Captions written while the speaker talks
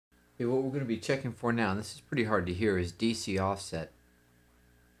Okay, what we're going to be checking for now, and this is pretty hard to hear, is DC offset.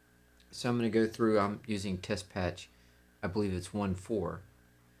 So I'm going to go through, I'm using test patch, I believe it's 1.4.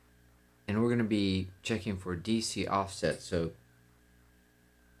 And we're going to be checking for DC offset. So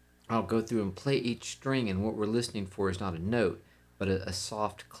I'll go through and play each string, and what we're listening for is not a note, but a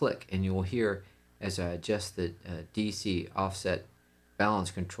soft click. And you will hear as I adjust the DC offset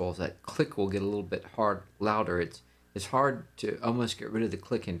balance controls, that click will get a little bit louder. It's hard to almost get rid of the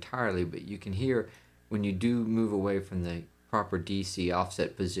click entirely, but you can hear when you do move away from the proper DC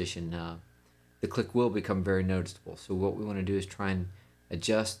offset position, the click will become very noticeable. So what we want to do is try and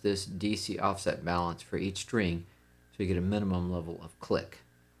adjust this DC offset balance for each string so you get a minimum level of click.